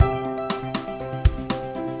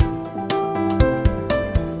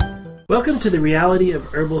Welcome to the Reality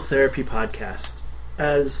of Herbal Therapy podcast.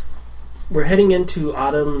 As we're heading into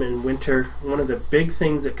autumn and winter, one of the big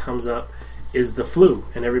things that comes up is the flu.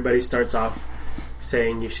 And everybody starts off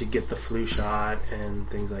saying you should get the flu shot and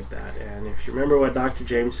things like that. And if you remember what Dr.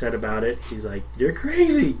 James said about it, he's like, you're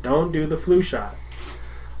crazy. Don't do the flu shot.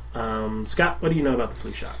 Scott, what do you know about the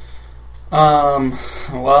flu shot?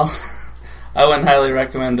 Well, I wouldn't highly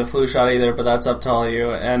recommend the flu shot either, but that's up to all of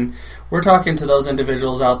you. And we're talking to those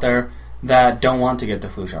individuals out there that don't want to get the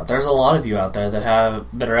flu shot. There's a lot of you out there that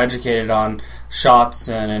are educated on shots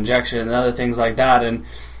and injections and other things like that and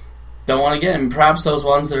don't want to get it. And perhaps those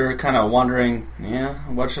ones that are kind of wondering,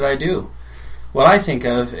 what should I do? What I think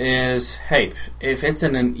of is, hey, if it's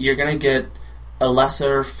you're going to get a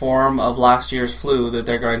lesser form of last year's flu that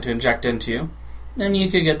they're going to inject into you, then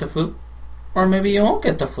you could get the flu. Or maybe you won't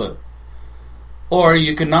get the flu. Or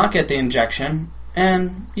you could not get the injection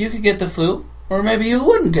and you could get the flu. Or maybe you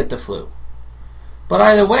wouldn't get the flu. But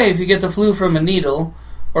either way, if you get the flu from a needle,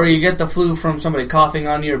 or you get the flu from somebody coughing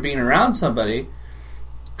on you or being around somebody,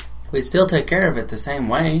 we'd still take care of it the same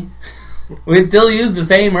way. We'd still use the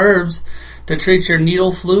same herbs to treat your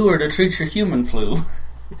needle flu or to treat your human flu.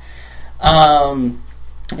 One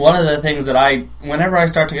of the things that whenever I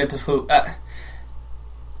start to get the flu, I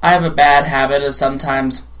have a bad habit of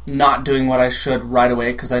sometimes not doing what I should right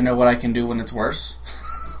away because I know what I can do when it's worse.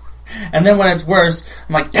 And then when it's worse,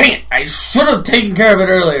 I'm like, dang it, I should have taken care of it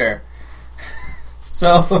earlier.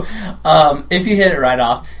 So, if you hit it right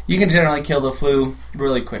off, you can generally kill the flu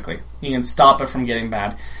really quickly. You can stop it from getting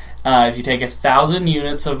bad. If you take 1,000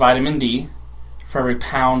 units of vitamin D for every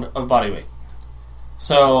pound of body weight.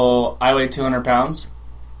 So, I weigh 200 pounds.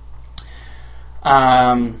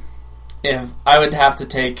 If I would have to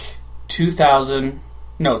take 200,000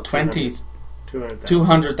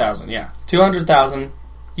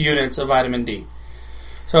 units of vitamin D.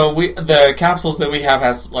 So the capsules that we have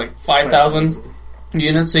has like 5,000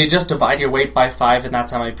 units, so you just divide your weight by 5 and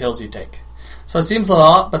that's how many pills you take. So it seems a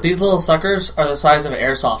lot, but these little suckers are the size of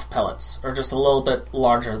airsoft pellets, or just a little bit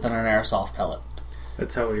larger than an airsoft pellet.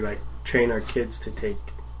 That's how we train our kids to take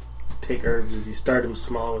herbs, is you start them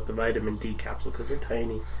small with the vitamin D capsule because they're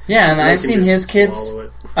tiny. Yeah, and I've seen his kids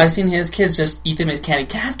just eat them as candy.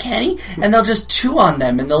 Can I have candy? And they'll just chew on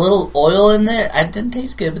them, and the little oil in there, it doesn't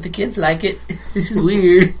taste good, but the kids like it. This is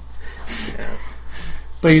weird. Yeah.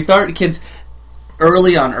 But you start kids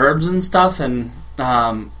early on herbs and stuff, and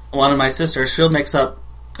one of my sisters, she'll mix up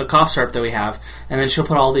a cough syrup that we have, and then she'll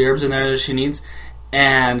put all the herbs in there that she needs,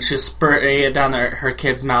 and she'll spray it down her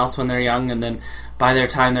kids' mouths when they're young, and then by their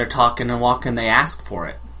time they're talking and walking, they ask for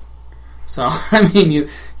it. So, I mean,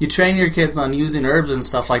 you train your kids on using herbs and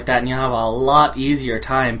stuff like that, and you'll have a lot easier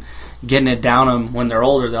time getting it down them when they're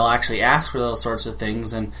older. They'll actually ask for those sorts of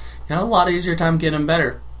things, and you have a lot easier time getting them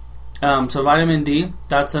better. So vitamin D,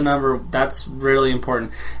 that's really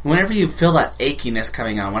important. And whenever you feel that achiness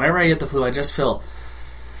coming on, whenever I get the flu, I just feel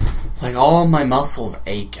like all my muscles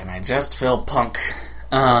ache, and I just feel punk.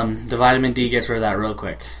 The vitamin D gets rid of that real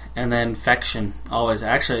quick. And then Fection, always.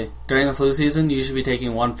 Actually, during the flu season, you should be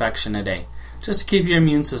taking 1 Fection a day, just to keep your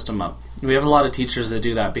immune system up. We have a lot of teachers that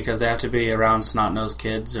do that because they have to be around snot-nosed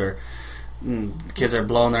kids, or kids are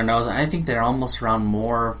blowing their nose. I think they're almost around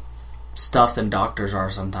more stuff than doctors are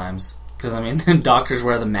sometimes. Because, I mean, doctors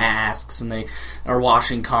wear the masks and they are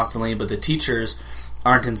washing constantly, but the teachers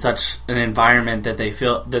aren't in such an environment that they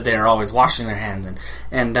feel that they are always washing their hands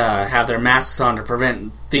and have their masks on to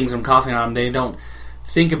prevent things from coughing on them. They don't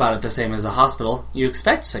think about it the same as a hospital. You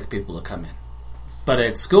expect sick people to come in. But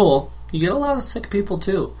at school, you get a lot of sick people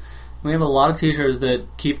too. We have a lot of teachers that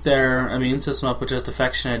keep their immune system up with just a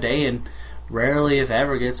Fection a day and rarely, if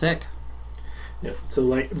ever, get sick. Yeah,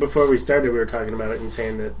 so before we started, we were talking about it and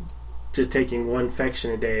saying that just taking 1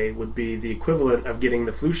 Fection a day would be the equivalent of getting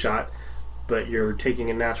the flu shot, but you're taking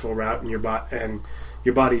a natural route and your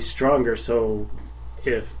body's stronger. So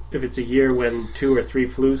if it's a year when 2 or 3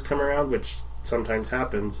 flus come around, which sometimes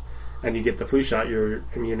happens, and you get the flu shot, you're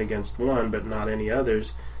immune against one but not any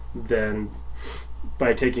others, then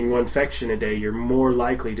by taking 1 Fection a day, you're more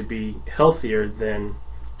likely to be healthier than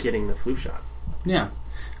getting the flu shot. Yeah.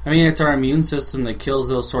 I mean, it's our immune system that kills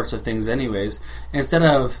those sorts of things anyways. Instead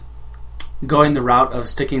of going the route of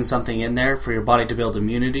sticking something in there for your body to build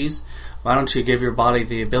immunities, why don't you give your body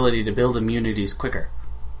the ability to build immunities quicker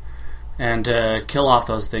and kill off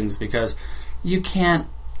those things, because you can't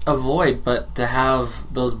avoid but to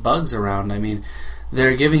have those bugs around. I mean,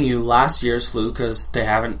 they're giving you last year's flu because they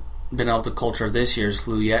haven't been able to culture this year's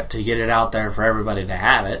flu yet to get it out there for everybody to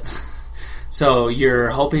have it. So you're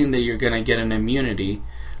hoping that you're going to get an immunity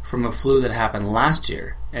from a flu that happened last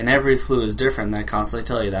year. And every flu is different. They constantly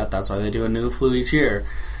tell you that. That's why they do a new flu each year.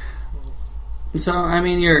 So, I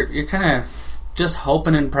mean, you're kind of just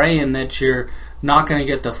hoping and praying that you're not going to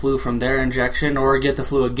get the flu from their injection or get the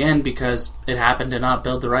flu again because it happened to not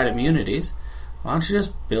build the right immunities. Why don't you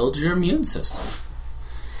just build your immune system?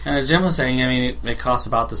 And as Jim was saying, I mean, it costs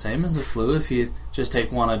about the same as the flu if you just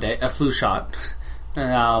take one a day, a flu shot.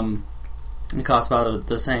 It costs about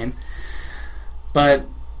the same. But,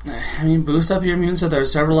 I mean, boost up your immune system.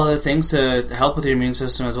 There's several other things to help with your immune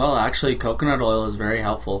system as well. Actually, coconut oil is very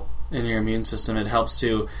helpful in your immune system. It helps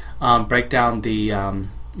to break down the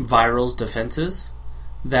viral's defenses,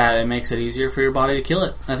 that it makes it easier for your body to kill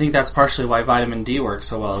it. I think that's partially why vitamin D works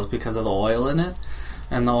so well, is because of the oil in it,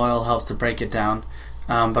 and the oil helps to break it down.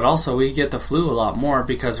 But also, we get the flu a lot more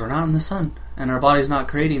because we're not in the sun, and our body's not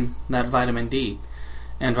creating that vitamin D.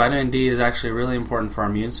 And vitamin D is actually really important for our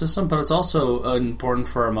immune system, but it's also important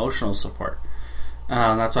for emotional support.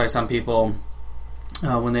 That's why some people,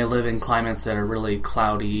 when they live in climates that are really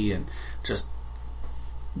cloudy and just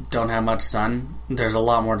don't have much sun, there's a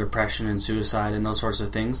lot more depression and suicide and those sorts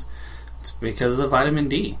of things. It's because of the vitamin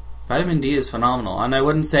D. Vitamin D is phenomenal. And I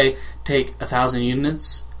wouldn't say take 1,000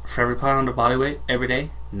 units for every pound of body weight every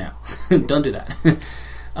day. No, don't do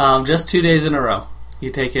that. Just 2 days in a row. You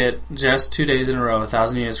take it just 2 days in a row,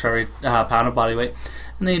 1,000 units for every pound of body weight,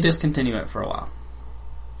 and then you discontinue it for a while.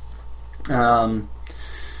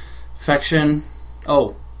 Infection.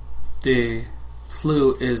 The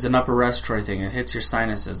flu is an upper respiratory thing. It hits your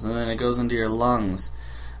sinuses, and then it goes into your lungs.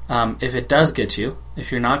 If it does get you,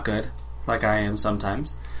 if you're not good, like I am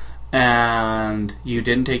sometimes, and you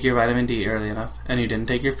didn't take your vitamin D early enough, and you didn't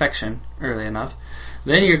take your Fection early enough,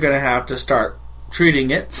 then you're going to have to start treating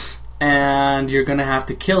it, and you're going to have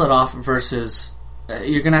to kill it off versus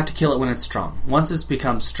you're going to have to kill it when it's strong. Once it's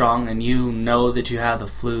become strong and you know that you have the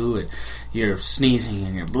flu and you're sneezing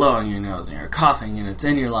and you're blowing your nose and you're coughing and it's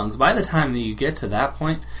in your lungs, by the time that you get to that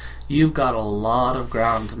point, you've got a lot of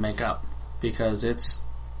ground to make up because it's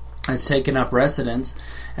taken up residence,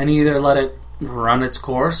 and you either let it run its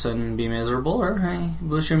course and be miserable, or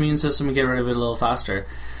boost your immune system and get rid of it a little faster.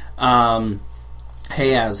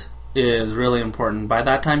 Hayaz is really important. By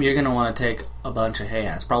that time, you're going to want to take a bunch of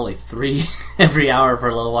Hayaz, probably 3 every hour for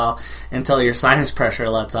a little while until your sinus pressure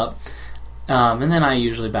lets up. And then I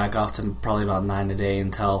usually back off to probably about 9 a day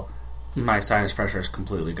until my sinus pressure is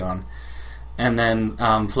completely gone. And then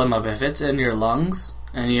Flim Up, if it's in your lungs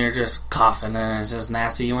and you're just coughing and it's just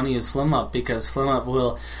nasty, you want to use Flim Up because Flim Up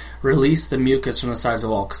will release the mucus from the sides of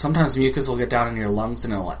the wall. Because sometimes mucus will get down in your lungs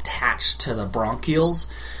and it'll attach to the bronchioles.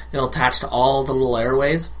 It'll attach to all the little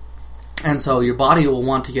airways. And so your body will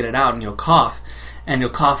want to get it out, and you'll cough and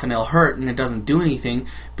it'll hurt, and it doesn't do anything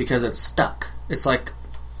because it's stuck. It's like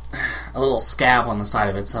a little scab on the side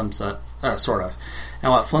of it, sort of.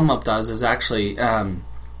 And what Flim Up does is actually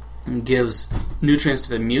gives nutrients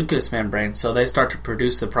to the mucous membrane, so they start to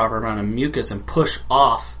produce the proper amount of mucus and push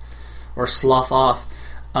off or slough off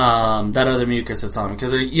that other mucus that's on them.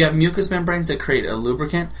 Because you have mucous membranes that create a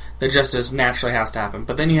lubricant that just as naturally has to happen.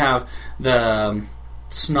 But then you have the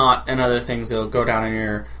snot and other things that will go down in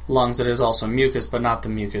your lungs that is also mucus, but not the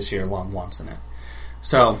mucus your lung wants in it.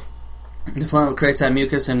 So the phlegm creates that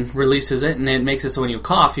mucus and releases it, and it makes it so when you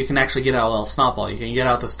cough, you can actually get out a little snot ball. You can get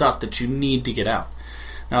out the stuff that you need to get out.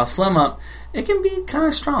 Now, Flim Up, it can be kind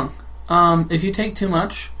of strong. If you take too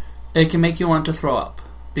much, it can make you want to throw up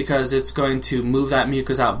because it's going to move that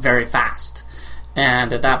mucus out very fast.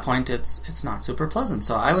 And at that point, it's not super pleasant.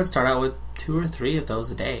 So I would start out with 2 or 3 of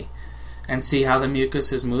those a day and see how the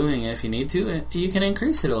mucus is moving. If you need to, you can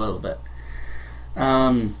increase it a little bit.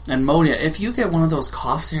 And pneumonia, if you get one of those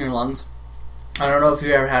coughs in your lungs, I don't know if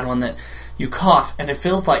you've ever had one that you cough and it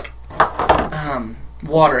feels like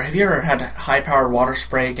water. Have you ever had high-powered water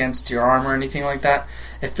spray against your arm or anything like that?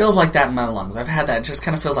 It feels like that in my lungs. I've had that. It just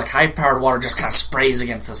kind of feels like high-powered water just kind of sprays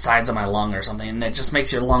against the sides of my lung or something, and it just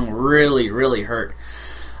makes your lung really, really hurt.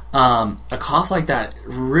 A cough like that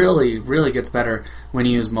really, really gets better when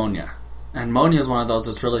you use Monia. And Monia is one of those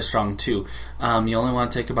that's really strong too. You only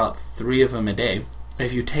want to take about 3 of them a day.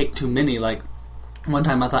 If you take too many, like one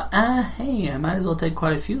time I thought, hey, I might as well take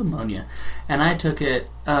quite a few Monia. And I took it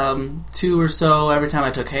 2 or so every time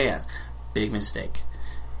I took Hayaz. Big mistake.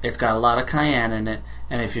 It's got a lot of cayenne in it,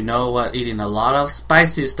 and if you know what eating a lot of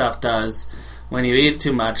spicy stuff does, when you eat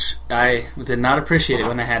too much, I did not appreciate it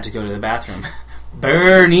when I had to go to the bathroom.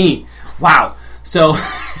 Bernie! Wow! So,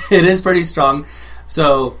 it is pretty strong.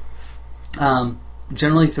 So,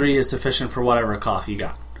 generally 3 is sufficient for whatever cough you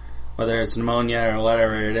got. Whether it's pneumonia or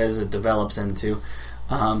whatever it is it develops into.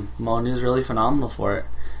 Pneumonia is really phenomenal for it.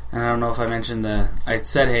 And I don't know if I mentioned I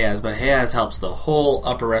said Hayaz, but Hayaz helps the whole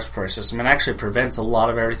upper respiratory system. It actually prevents a lot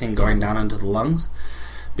of everything going down into the lungs,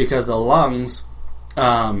 because the lungs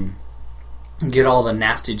get all the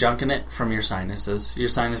nasty junk in it from your sinuses. Your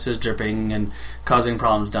sinuses dripping and causing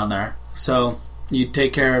problems down there. So you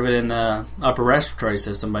take care of it in the upper respiratory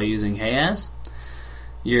system by using Hayaz.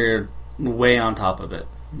 You're way on top of it.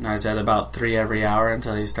 And I said about 3 every hour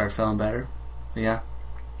until you start feeling better. But yeah.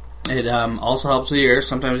 It also helps with the ears.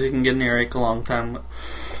 Sometimes you can get an earache along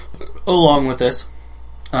with this.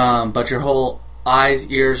 But your whole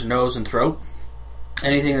eyes, ears, nose, and throat,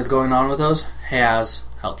 anything that's going on with those, Hayaz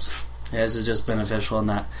helps. Hayaz is just beneficial in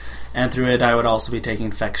that. And through it, I would also be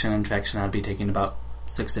taking Fection. I'd be taking about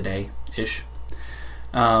 6 a day-ish.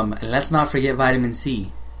 And let's not forget vitamin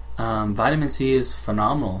C. Vitamin C is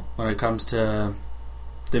phenomenal when it comes to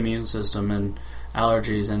the immune system and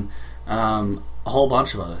allergies and a whole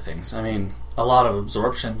bunch of other things. I mean, a lot of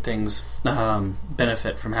absorption things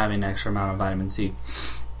benefit from having an extra amount of vitamin C.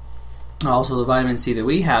 Also, the vitamin C that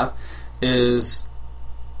we have is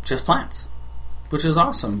just plants, which is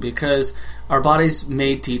awesome because our body's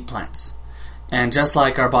made to eat plants. And just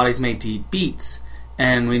like our body's made to eat beets,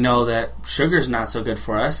 and we know that sugar's not so good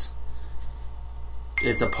for us,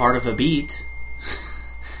 it's a part of a beet.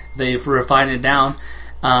 They've refined it down,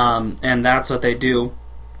 and that's what they do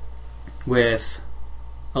with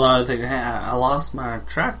a lot of things. Hey, I lost my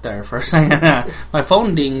track there for a second. My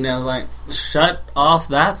phone dinged, and I was like, shut off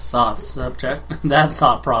that thought subject, that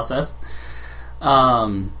thought process.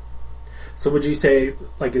 So would you say,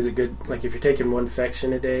 like, is it good, like, if you're taking one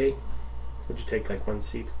Fection a day, would you take, like, one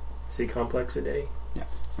C complex a day? Yeah,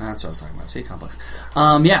 that's what I was talking about, C complex.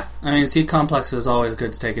 Yeah, I mean, C complex is always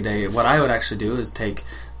good to take a day. What I would actually do is take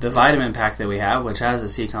the vitamin pack that we have, which has a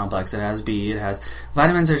C complex, it has B, it has...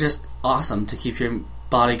 Vitamins are just awesome to keep your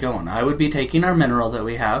body going. I would be taking our mineral that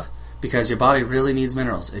we have, because your body really needs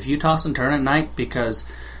minerals. If you toss and turn at night because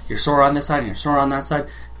you're sore on this side and you're sore on that side,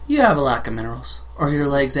 you have a lack of minerals. Or your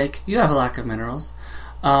legs ache, you have a lack of minerals.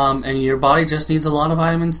 And your body just needs a lot of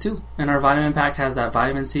vitamins too. And our vitamin pack has that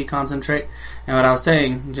vitamin C concentrate. And what I was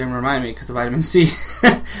saying, Jim reminded me because of vitamin C,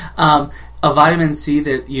 a vitamin C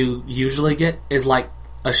that you usually get is like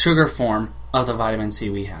a sugar form of the vitamin C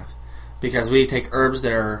we have. Because we take herbs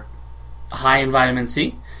that are high in vitamin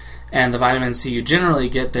C, and the vitamin C you generally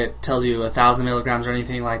get that tells you 1,000 milligrams or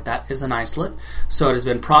anything like that is an isolate. So it has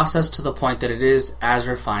been processed to the point that it is as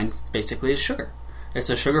refined basically as sugar. It's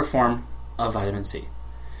a sugar form of vitamin C.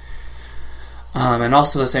 And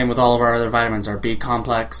also the same with all of our other vitamins. Our B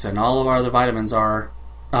complex and all of our other vitamins are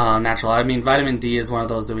natural. I mean, vitamin D is one of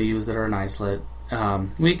those that we use that are an isolate.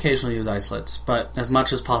 We occasionally use isolates, but as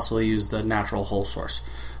much as possible we use the natural whole source.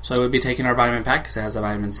 So I would be taking our vitamin pack because it has the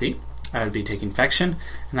vitamin C. I would be taking Fection,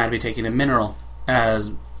 and I'd be taking a mineral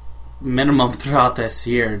as minimum throughout this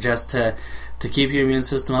year just to keep your immune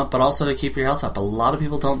system up, but also to keep your health up. A lot of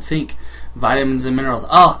people don't think vitamins and minerals,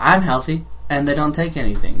 oh, I'm healthy, and they don't take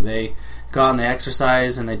anything. They go out and they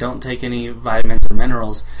exercise, and they don't take any vitamins or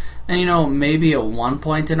minerals. And, you know, maybe at one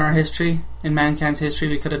point in our history, in mankind's history,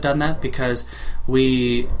 we could have done that because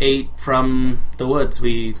we ate from the woods.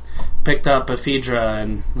 We picked up ephedra,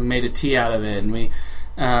 and we made a tea out of it, and we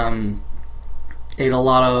ate a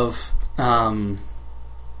lot of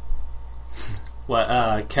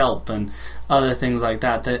kelp and other things like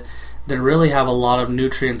that really have a lot of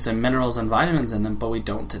nutrients and minerals and vitamins in them, but we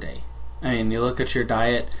don't today. I mean, you look at your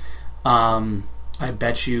diet, I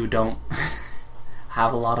bet you don't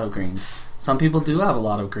have a lot of greens. Some people do have a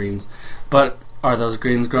lot of greens, but are those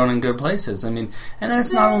greens grown in good places? I mean, and then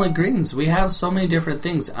it's not only greens. We have so many different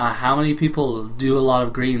things. How many people do a lot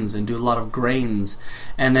of greens and do a lot of grains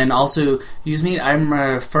and then also use meat? I'm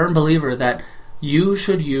a firm believer that you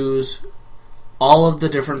should use all of the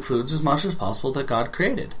different foods as much as possible that God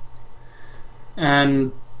created.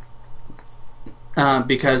 And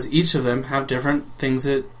because each of them have different things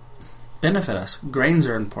that benefit us. Grains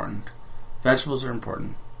are important. Vegetables are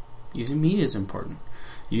important. Using meat is important.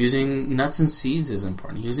 Using nuts and seeds is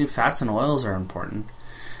important. Using fats and oils are important.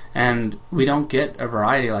 And we don't get a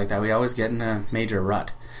variety like that. We always get in a major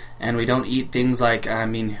rut. And we don't eat things like, I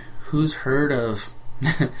mean, who's heard of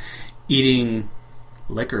eating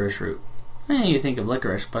licorice root? You think of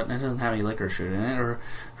licorice, but it doesn't have any licorice root in it. Or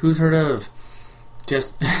who's heard of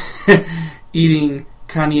just eating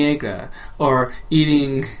Caniegra, or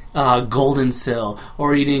eating golden sill,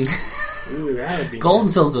 or eating... Ooh, that would be golden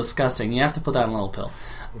sill's disgusting. You have to put that in a little pill.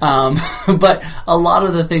 But a lot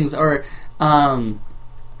of the things are in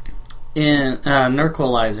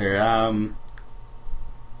Nerquilizer,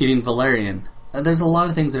 eating valerian. There's a lot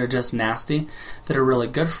of things that are just nasty that are really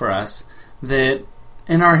good for us that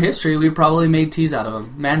in our history, we probably made teas out of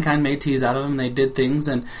them. Mankind made teas out of them. They did things,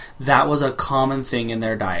 and that was a common thing in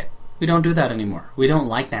their diet. We don't do that anymore. We don't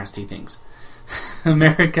like nasty things.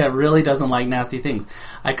 America really doesn't like nasty things.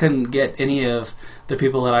 I couldn't get any of the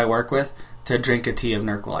people that I work with to drink a tea of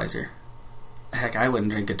Nerquilizer. Heck, I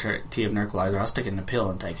wouldn't drink a tea of Nerquilizer. I'll stick it in a pill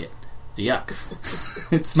and take it.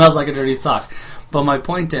 Yuck. It smells like a dirty sock. But my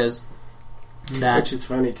point is that... Which is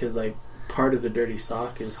funny because, like, part of the dirty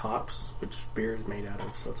sock is hops, which beer is made out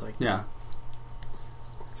of. So it's like... Yeah.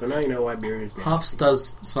 So now you know why beer is nasty. Hops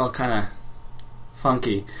does smell kind of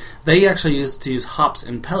funky. They actually used to use hops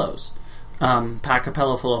in pillows. Pack a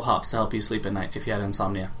pillow full of hops to help you sleep at night if you had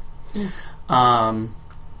insomnia. But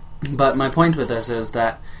my point with this is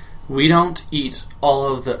that we don't eat all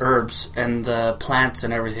of the herbs and the plants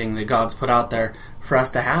and everything that God's put out there for us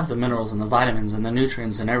to have the minerals and the vitamins and the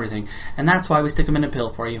nutrients and everything. And that's why we stick them in a pill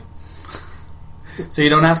for you. So you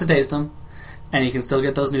don't have to taste them, and you can still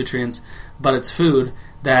get those nutrients. But it's food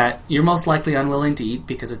that you're most likely unwilling to eat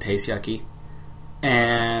because it tastes yucky.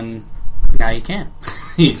 And now you can.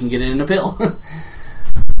 You can get it in a pill.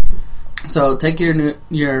 So take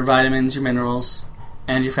your vitamins, your minerals,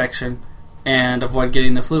 and your infection, and avoid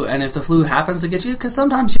getting the flu. And if the flu happens to get you, because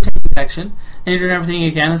sometimes you take infection and you're doing everything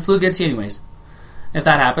you can, and the flu gets you anyways. If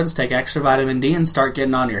that happens, take extra vitamin D and start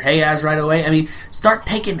getting on your HAYAS right away. I mean, start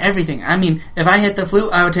taking everything. I mean, if I hit the flu,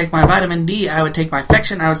 I would take my vitamin D, I would take my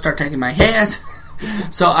infection, I would start taking my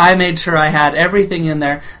HAYAS. So I made sure I had everything in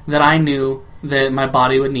there that I knew that my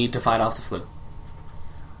body would need to fight off the flu.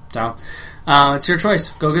 So, it's your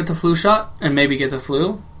choice. Go get the flu shot and maybe get the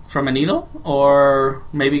flu from a needle, or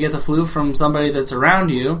maybe get the flu from somebody that's around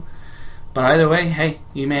you. But either way, hey,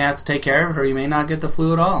 you may have to take care of it, or you may not get the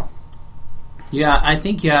flu at all. Yeah, I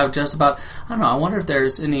think you have just about, I don't know, I wonder if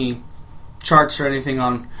there's any charts or anything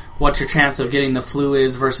on what your chance of getting the flu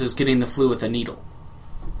is versus getting the flu with a needle.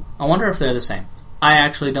 I wonder if they're the same. I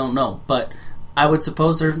actually don't know, but I would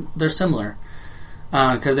suppose they're similar.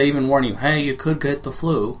 Because they even warn you, hey, you could get the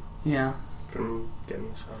flu. Yeah. From getting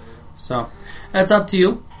the shot. So, that's up to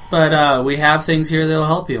you. But we have things here that'll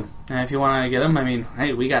help you. And if you want to get them, I mean,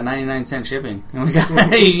 hey, we got 99-cent shipping. And we got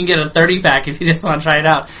you can get a 30-pack if you just want to try it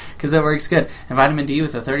out, because it works good. And vitamin D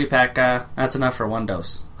with a 30-pack, that's enough for one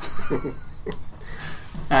dose.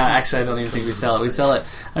 Actually, I don't even think we sell it. We sell it,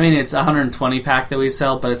 I mean, it's a 120-pack that we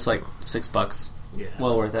sell, but it's like $6. Yeah.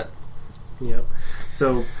 Well worth it. Yep.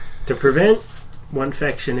 So, to prevent one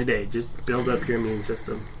infection a day, just build up your immune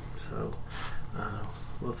system. So,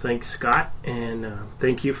 well, thanks, Scott, and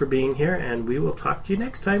thank you for being here, and we will talk to you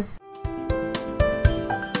next time.